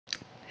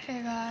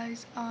Hey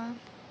guys,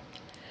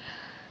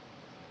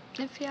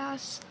 if you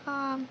ask,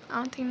 I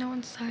don't think no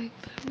one's type,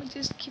 but I'm gonna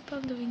just keep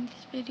on doing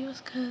these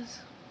videos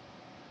because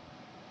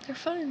they're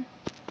fun.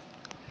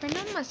 Right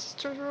now in my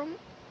sister's room,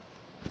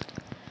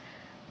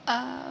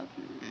 I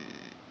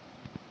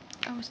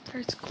will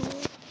start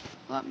school.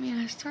 Well,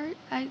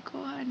 I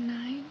go at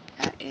 9,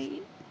 at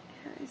 8,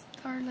 and I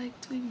start like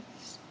doing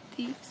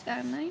these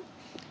at 9.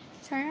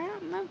 Sorry,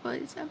 my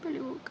voice, I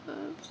barely woke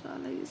up, so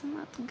like it's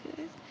not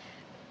good.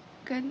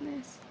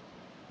 Goodness,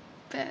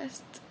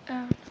 best,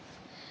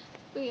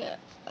 but yeah,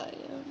 I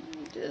am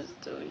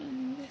just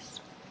doing this.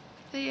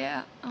 But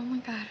yeah, oh my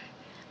god.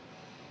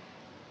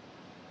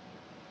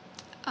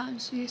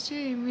 So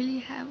yesterday I didn't really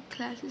have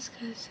classes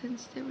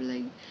since they were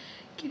like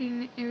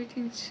getting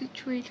everything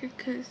situated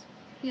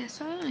yeah,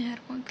 so I only had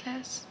one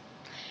class,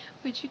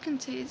 which you can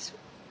say is,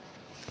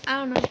 I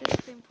don't know if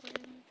it's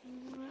important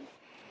anymore.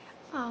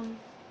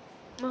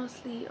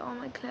 Mostly all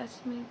my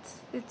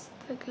classmates, it's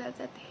the class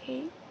that they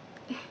hate,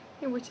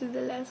 which is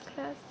the last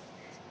class,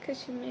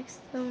 because she makes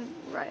them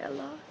write a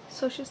lot,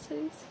 social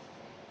studies.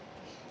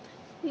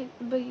 Yeah,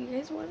 but you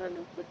guys want to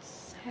know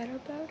what's sad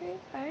about it?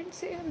 I didn't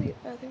say on the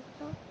other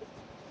one.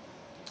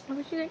 What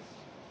you think?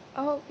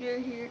 I hope you're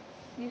here.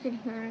 You can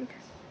hear me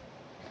because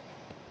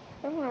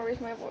I don't want to raise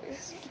my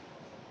voice.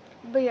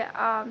 But yeah,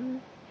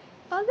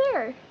 oh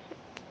there.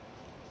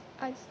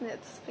 I just need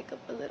to speak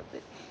up a little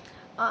bit.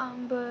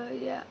 But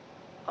yeah.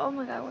 Oh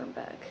my god, I went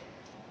back.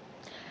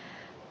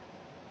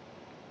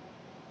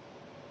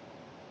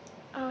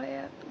 Oh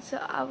yeah. So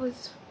I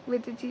was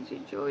with the teacher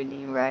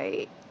joining,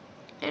 right?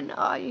 And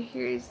all you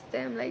hear is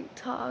them like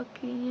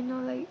talking,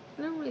 like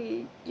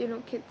normally,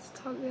 kids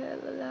talk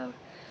hella loud.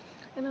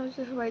 And I was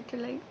just right there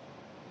like,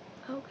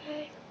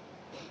 okay,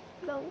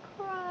 don't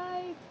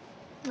cry.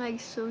 Like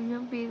soon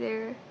you'll be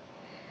there.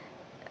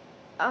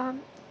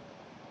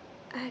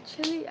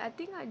 Actually, I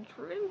think I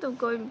dreamed of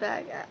going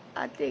back.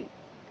 I think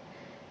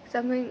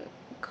something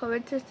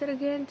COVID tested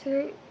again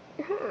today.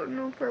 I don't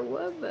know for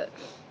what, but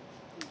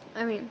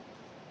I mean,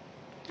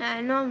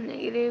 I know I'm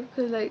negative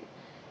because like,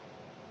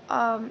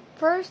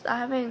 first I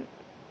haven't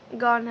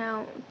gone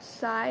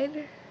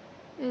outside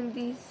in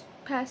these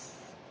past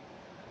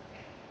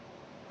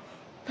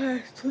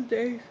 2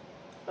 days.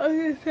 I was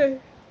gonna say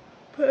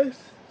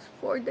past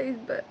 4 days,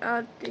 but I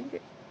don't think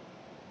it.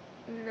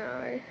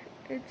 No,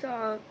 it's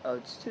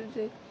it's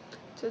Tuesday.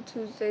 So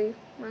Tuesday,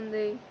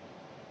 Monday,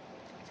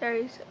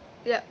 Saturday.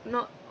 Yeah,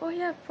 no. Oh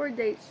yeah, 4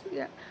 days.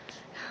 Yeah.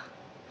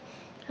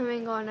 I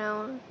haven't gone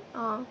out.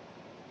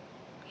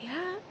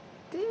 Yeah.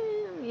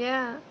 Damn.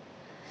 Yeah.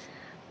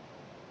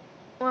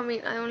 Well, I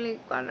mean, I only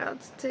gone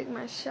out to take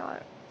my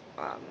shot.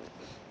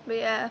 But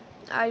yeah,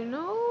 I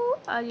know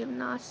I am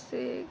not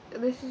sick.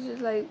 This is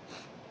just like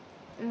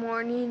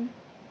morning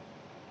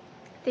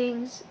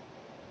things.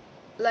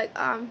 Like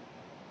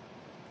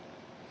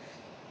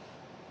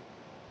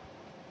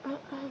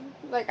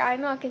like I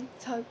know I can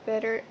talk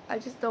better. I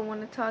just don't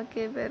want to talk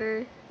it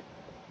better.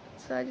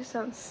 So I just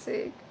sound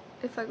sick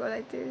if I go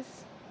like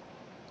this.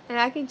 And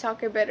I can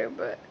talk it better,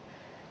 but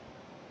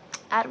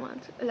I don't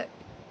want to. Like,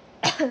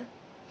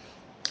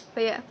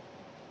 but yeah.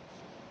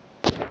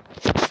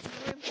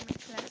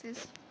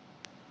 Classes.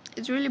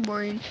 It's really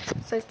boring.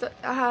 So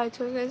I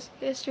told you guys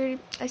yesterday,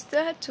 I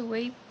still had to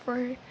wait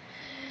for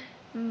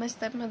my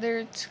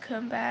stepmother to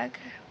come back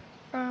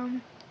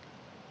from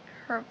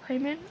her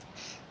appointment.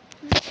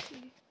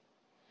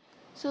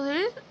 So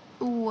there's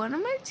one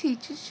of my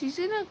teachers, she's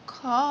in a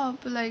call,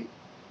 but like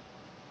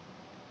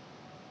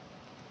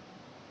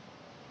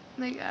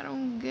I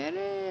don't get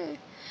it.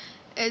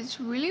 It's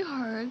really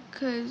hard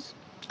because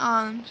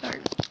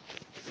sorry.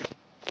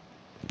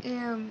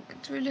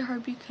 It's really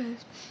hard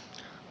because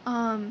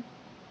on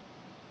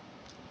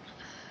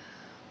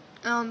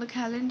the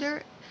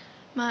calendar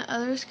my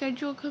other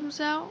schedule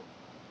comes out.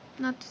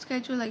 Not the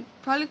schedule, like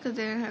probably because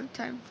they didn't have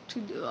time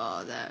to do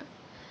all that.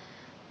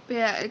 But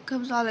yeah, it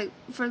comes out like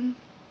from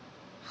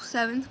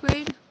 7th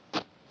grade.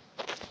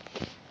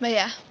 But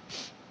yeah.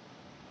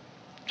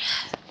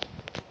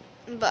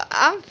 But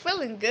I'm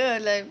feeling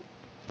good. Like,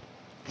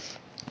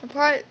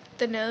 apart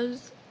the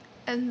nose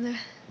and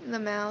the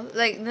mouth,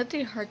 like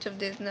nothing hurts of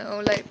this.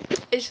 No, like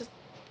it's just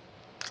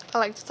I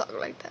like to talk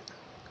like that.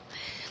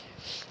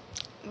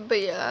 But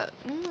yeah,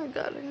 oh my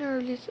god, I never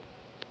really.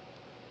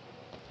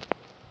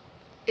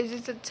 Is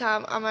this the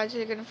time I'm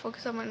actually gonna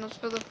focus on my nose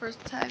for the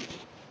first time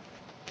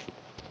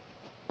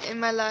in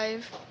my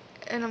life,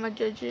 and I'm gonna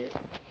judge it?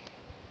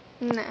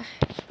 Nah.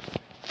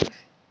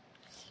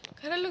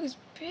 Kinda looks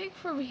big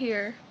from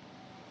here.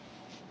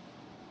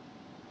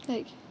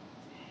 Like,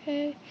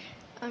 hey,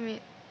 I mean,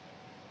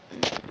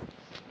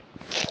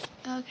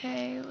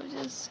 okay, we'll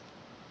just,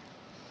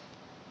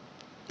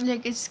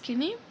 like, it's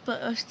skinny,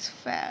 but it's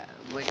fat,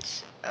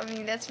 which, I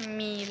mean, that's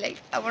me. Like,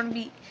 I want to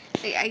be,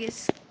 like, I get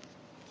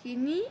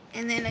skinny,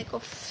 and then I go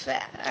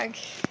fat.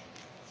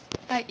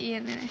 I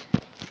eat it.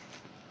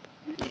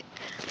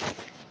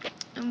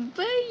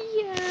 But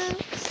yeah,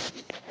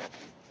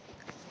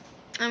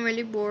 I'm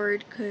really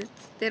bored because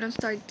they don't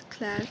start the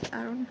class.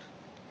 I don't.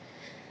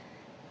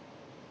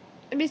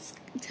 let me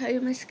tell you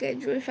my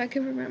schedule if I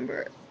can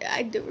remember.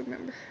 I do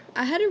remember.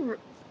 I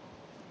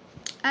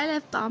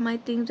left all my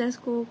things at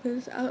school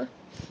because I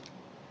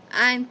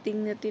didn't think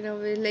nothing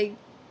of it. Like,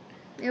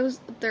 it was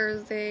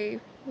Thursday.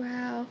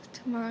 Wow,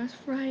 tomorrow's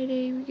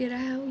Friday. We get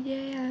out,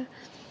 yeah.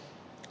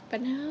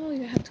 But now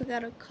you have to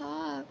get a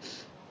car.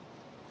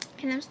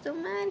 And I'm still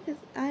mad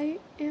because I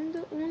am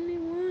the only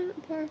one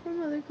apart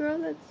from other girl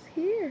that's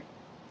here.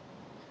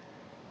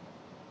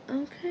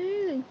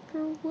 Okay, like,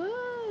 for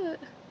what?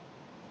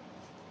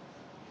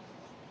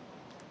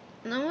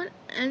 No one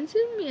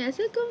answered me. I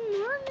said good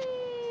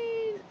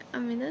morning. I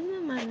mean, that's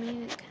not my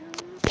main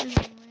account.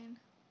 Never mind.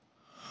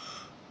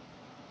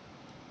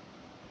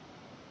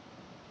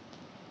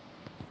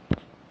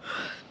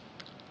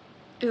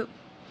 Ew.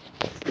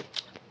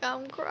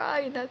 I'm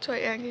crying. That's why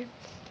I'm angry.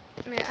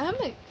 Man, I'm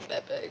like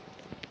that big.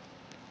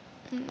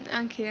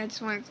 I'm kidding. I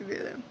just wanted to do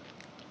them.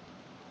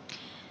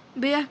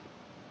 But yeah.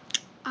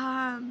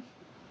 I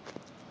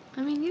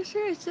mean,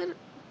 yesterday I said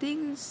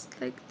things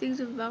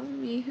about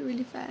me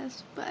really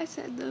fast, but I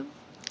said them.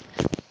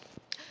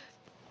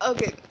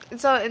 Okay,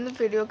 so in the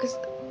video, because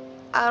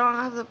I don't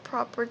have the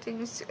proper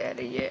things to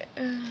edit yet.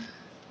 I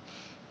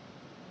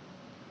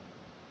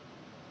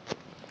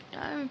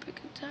haven't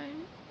picked a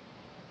time.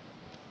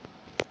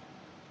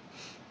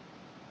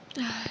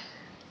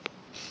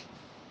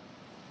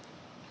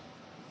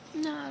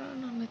 No, I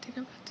don't know nothing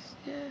about this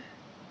yet.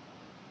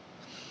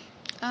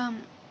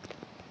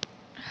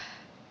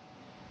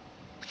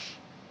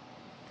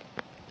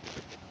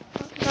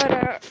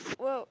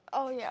 Well,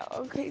 oh yeah,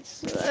 okay,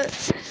 so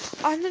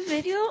on the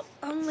video,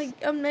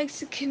 I'm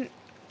Mexican.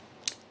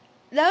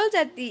 That was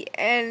at the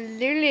end,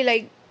 literally,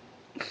 like,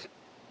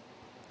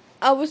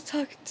 I was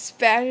talking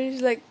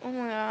Spanish, like, oh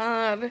my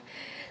god.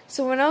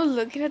 So when I was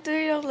looking at the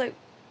video, I was like,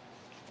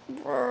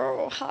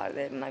 bro, how are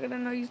they not gonna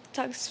know you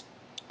talk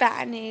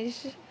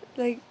Spanish?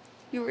 Like,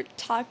 you were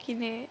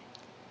talking it.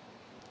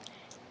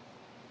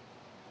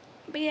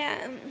 But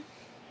yeah,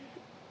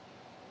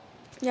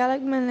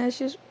 like my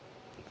lashes.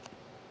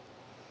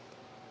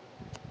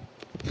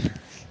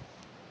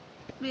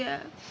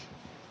 Yeah.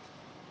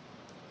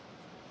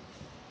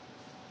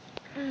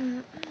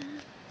 How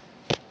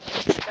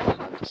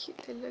cute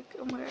they look.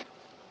 Oh my god.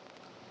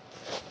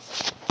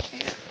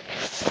 Yeah.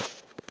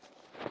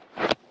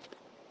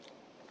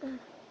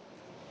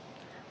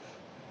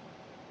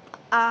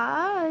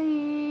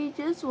 I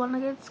just want to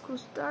get school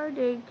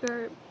started.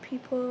 Girl,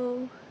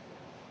 people,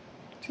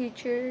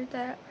 teachers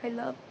that I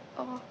love.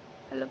 Oh,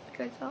 I love you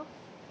guys all.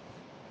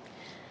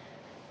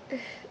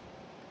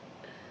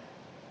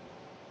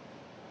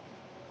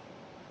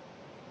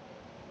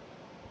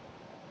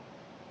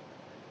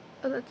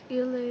 Oh, that's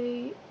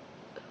ELA.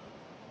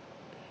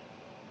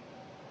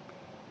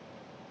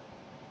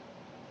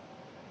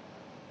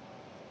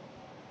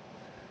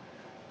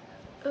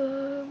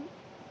 Um.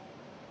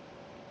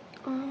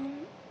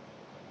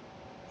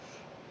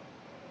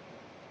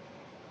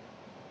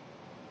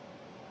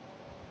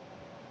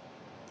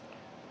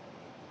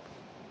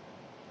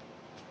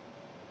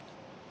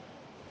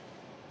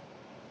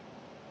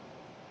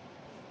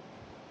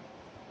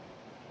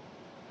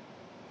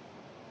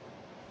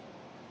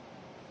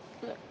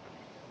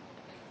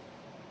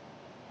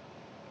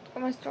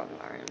 My strong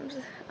arms.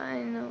 I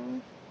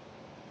know.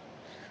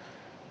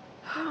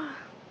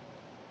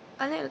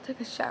 I need to take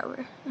a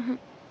shower.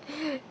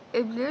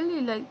 It literally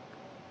like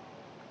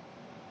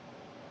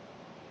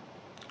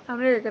I'm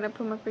literally gonna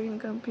put my freaking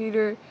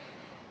computer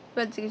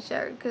but take a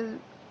shower because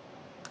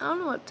I don't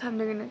know what time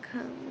they're gonna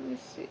come. Let me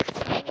see.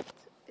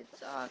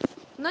 It's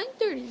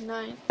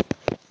 9:39.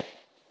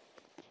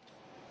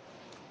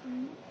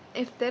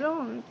 If they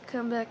don't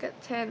come back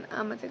at 10,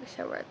 I'm gonna take a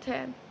shower at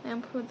 10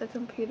 and put the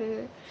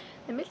computer.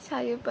 Let me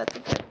tell you about the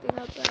good thing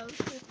about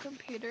this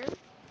computer.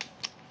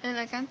 And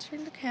I can't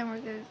turn the camera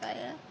because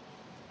I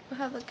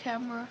have the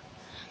camera.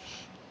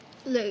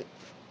 Like,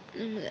 I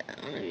don't know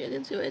if you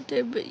can see right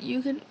there, but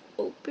you can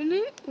open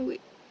it.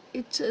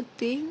 It's a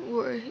thing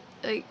where,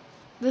 like,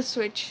 the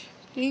switch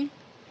thing.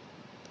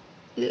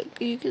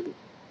 Look, you can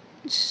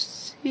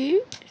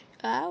see.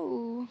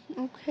 Ow.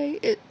 Okay,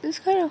 it's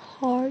kind of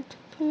hard to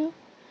put.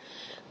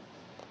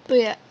 But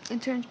yeah,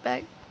 it turns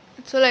back.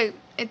 So like,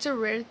 it's a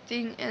rare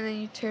thing, and then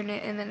you turn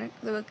it, and then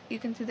look, you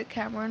can see the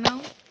camera now,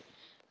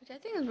 which I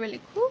think is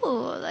really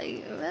cool.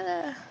 Like,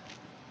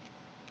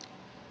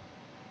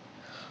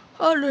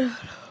 oh no.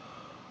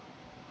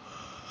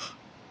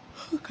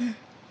 Okay.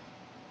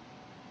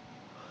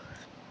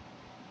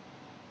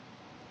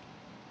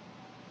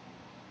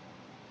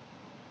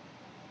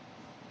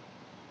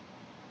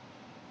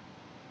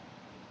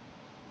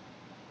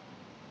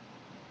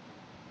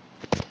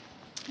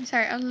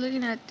 Sorry, I was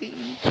looking at the,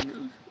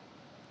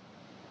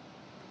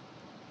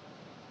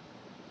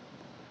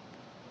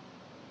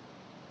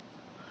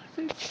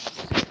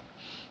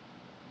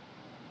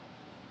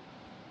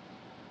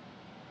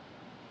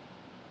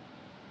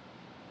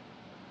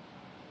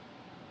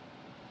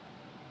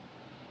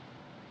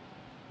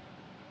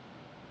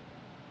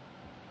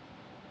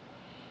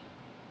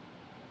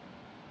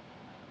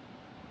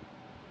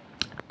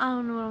 I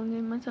don't know what I'm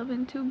getting myself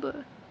into,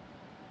 but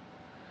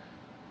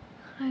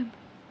I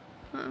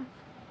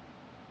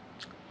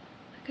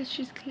guess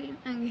she's clean.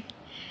 Okay.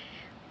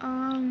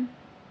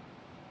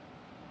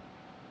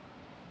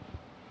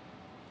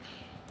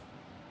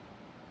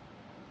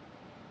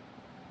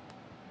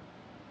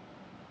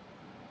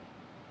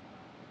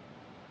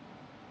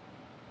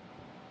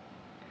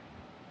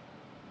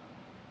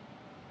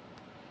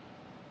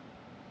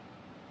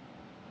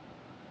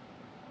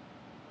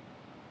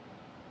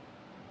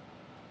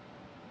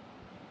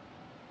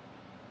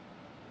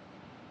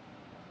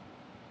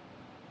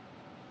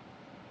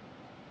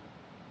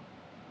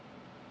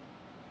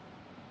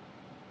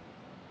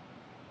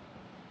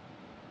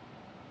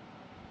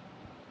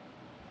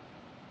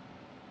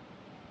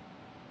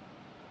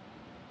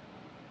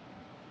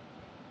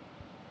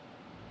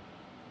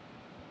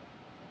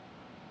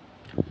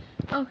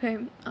 Okay,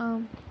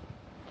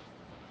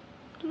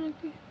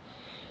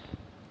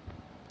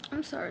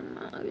 I'm sorry,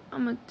 man.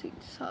 I'm gonna take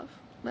this off.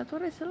 That's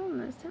what I said on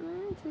this time. I'm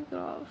gonna take it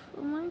off.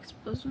 Am I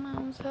exposing my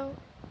own self?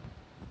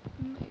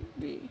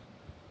 Maybe.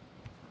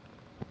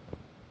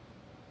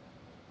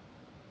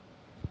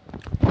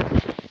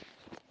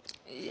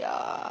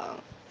 Yeah.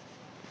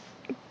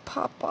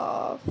 Pop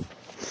off.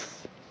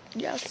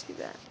 Yeah, I see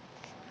that.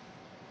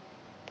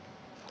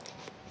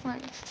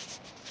 Fine.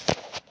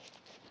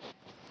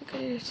 Look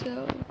at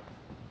yourself.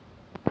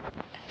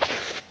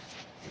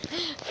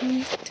 Can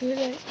you do it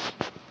like...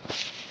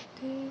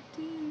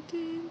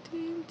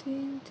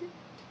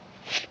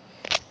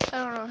 I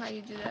don't know how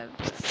you do that,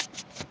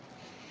 but...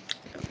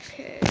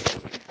 Okay.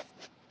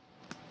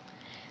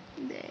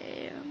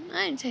 Damn.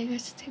 I didn't tell you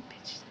guys to take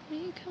pictures of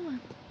me. Come on.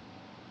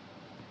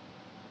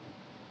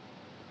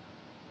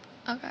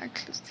 Okay,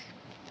 close it.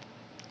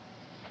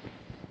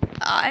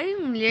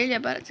 I'm literally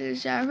about to take a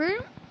shower.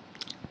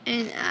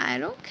 And I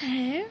don't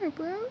care,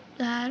 bro.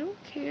 I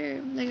don't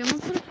care. Like, I'm gonna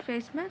put a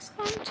face mask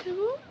on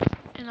too.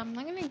 And I'm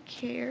not gonna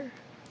care.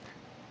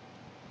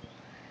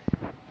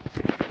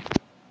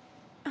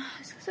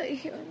 It's because I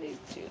hate when they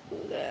do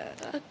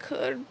that. I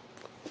could.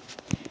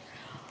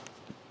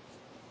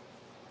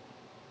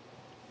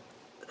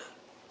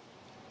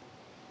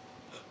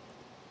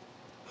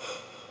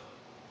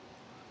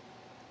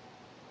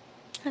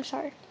 I'm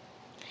sorry.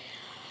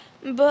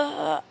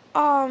 But,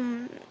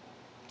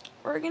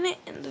 we're gonna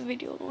end the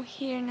video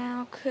here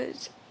now,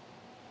 cause,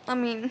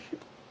 we're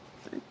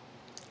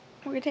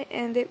gonna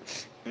end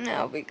it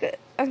now because,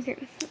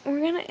 okay, we're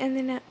gonna end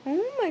it now.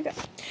 Oh my god.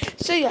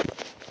 So yeah,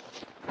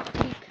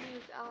 because,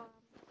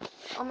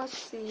 I'm gonna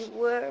see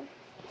what,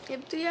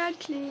 if they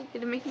actually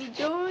gonna make me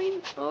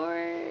join,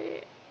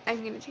 or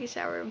I'm gonna take a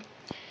shower.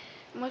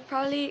 Most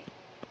probably,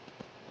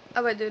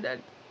 I'm gonna do that.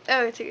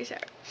 I'm gonna take a shower.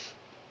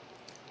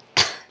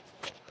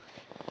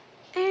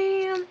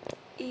 And,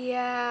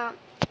 yeah,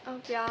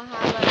 hope y'all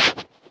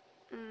have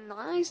a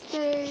nice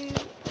day.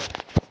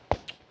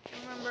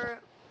 Remember,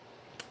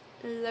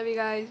 love you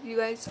guys. You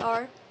guys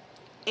are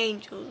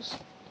angels.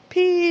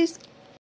 Peace.